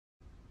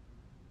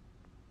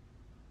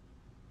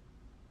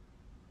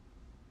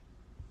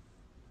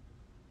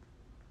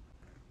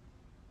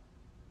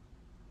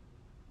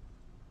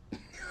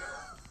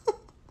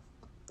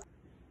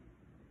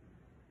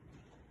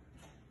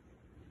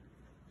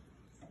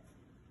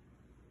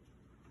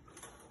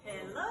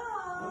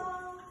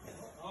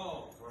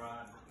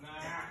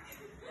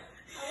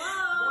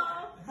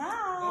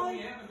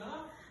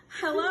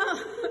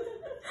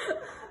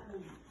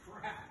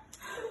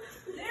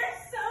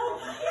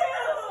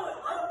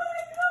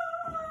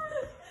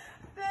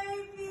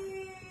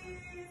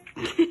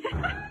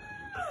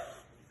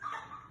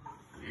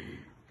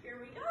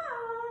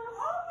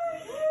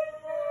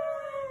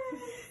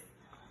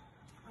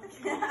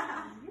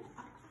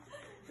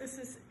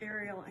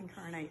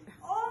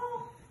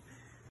Oh!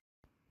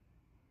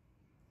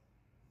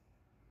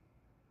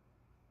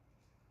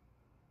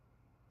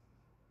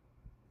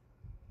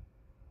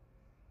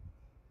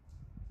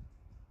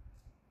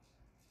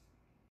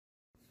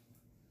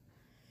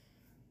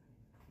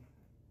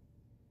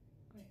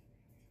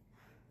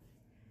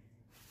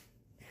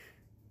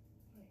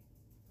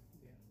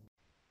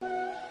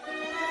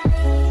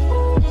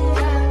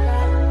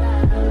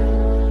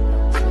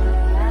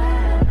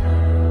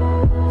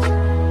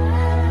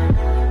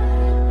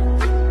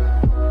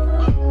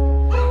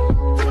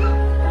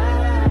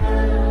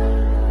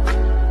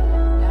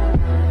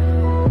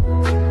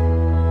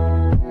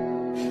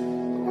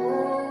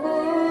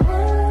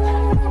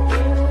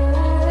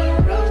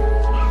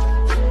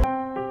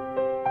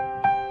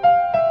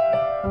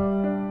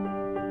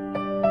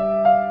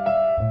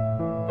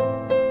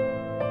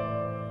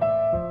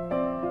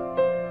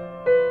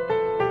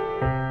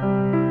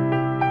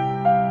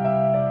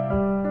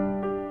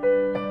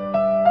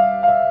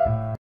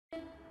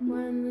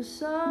 When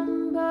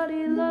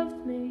somebody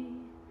loved me,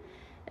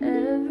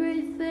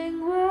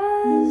 everything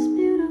was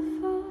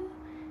beautiful.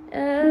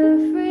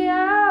 Every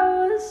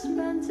hour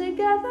spent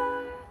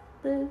together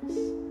lives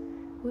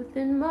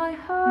within my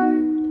heart.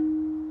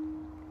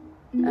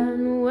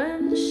 And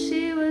when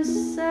she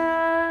was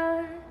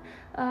sad,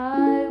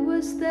 I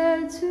was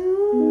there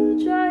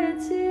to dry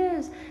her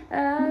tears.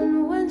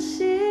 And when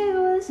she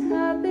was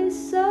happy,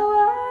 so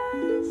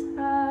was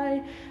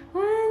I.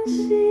 When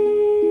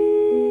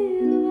she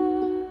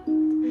loved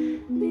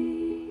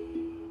me.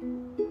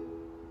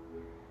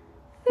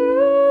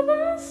 Through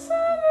the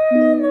summer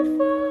and the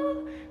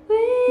fall,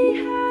 we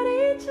had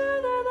each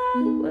other,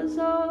 that was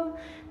all.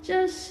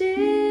 Just she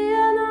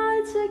and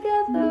I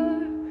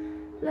together,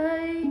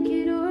 like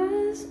it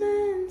was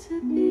meant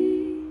to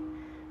be.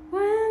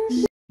 When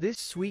she... This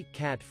sweet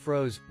cat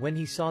froze when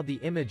he saw the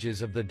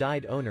images of the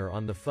died owner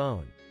on the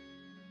phone.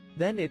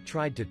 Then it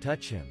tried to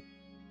touch him.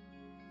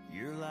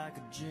 You're like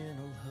a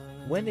gentle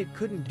hug. When it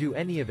couldn't do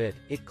any of it,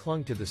 it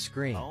clung to the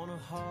screen.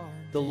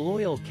 The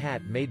loyal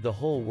cat made the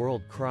whole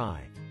world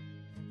cry.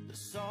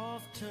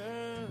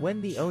 When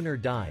the owner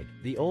died,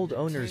 the old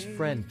owner's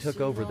friend took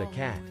over the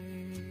cat.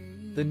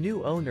 The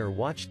new owner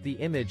watched the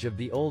image of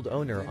the old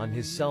owner on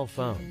his cell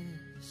phone.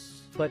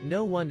 But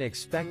no one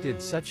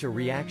expected such a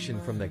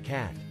reaction from the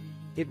cat.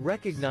 It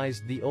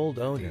recognized the old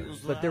owner,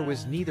 but there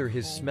was neither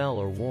his smell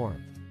or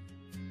warmth.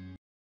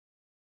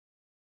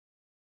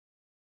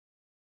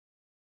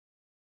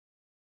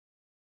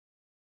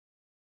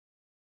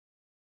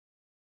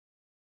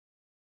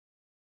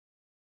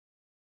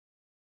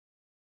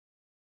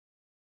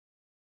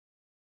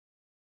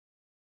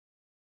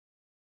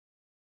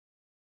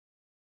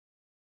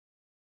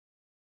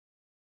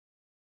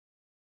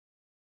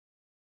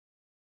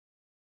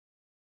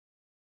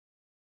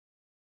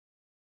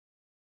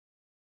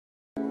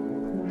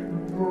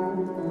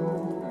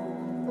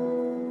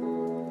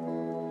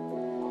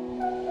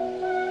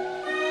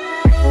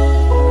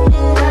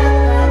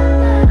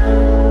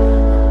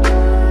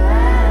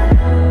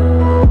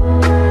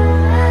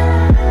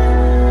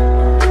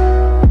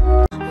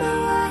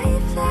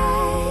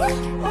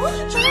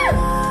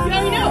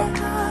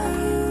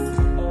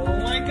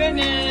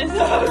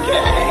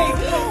 Okay.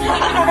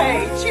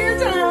 Alright, cheer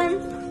time.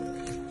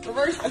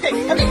 Reverse. Okay,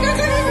 go.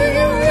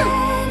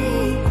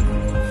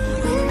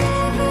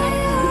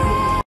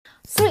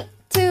 3,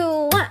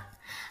 2,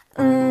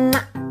 1，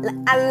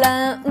啦啦，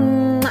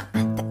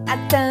哒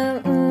哒，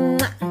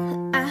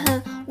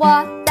我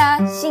的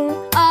心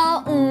哦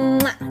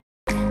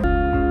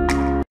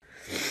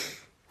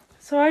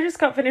So I just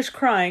got finished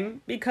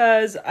crying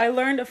because I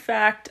learned a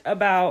fact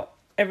about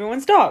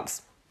everyone's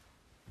dogs.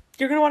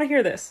 You're gonna want to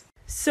hear this.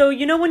 So,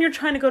 you know when you're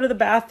trying to go to the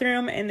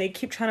bathroom and they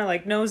keep trying to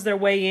like nose their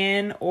way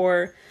in,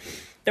 or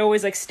they're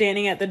always like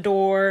standing at the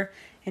door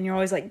and you're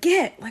always like,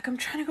 I'm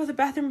trying to go to the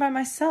bathroom by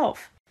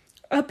myself.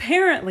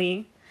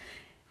 Apparently,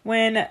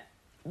 when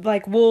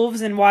like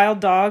wolves and wild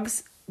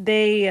dogs,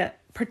 they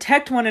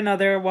protect one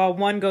another while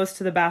one goes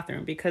to the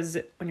bathroom, because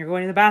when you're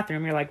going to the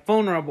bathroom, you're like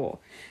vulnerable.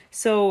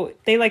 So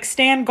they like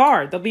stand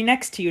guard. They'll be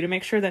next to you to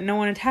make sure that no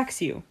one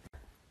attacks you.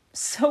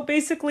 So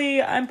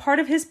basically, I'm part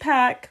of his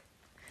pack.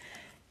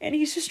 And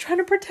he's just trying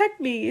to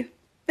protect me.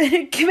 And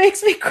it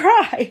makes me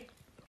cry.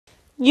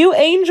 You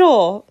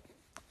angel.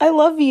 I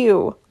love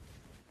you.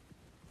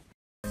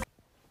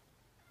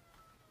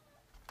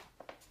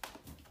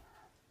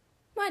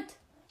 What?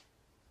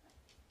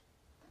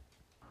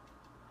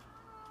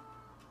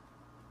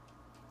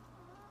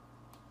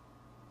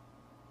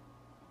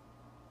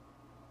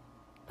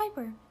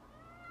 Piper.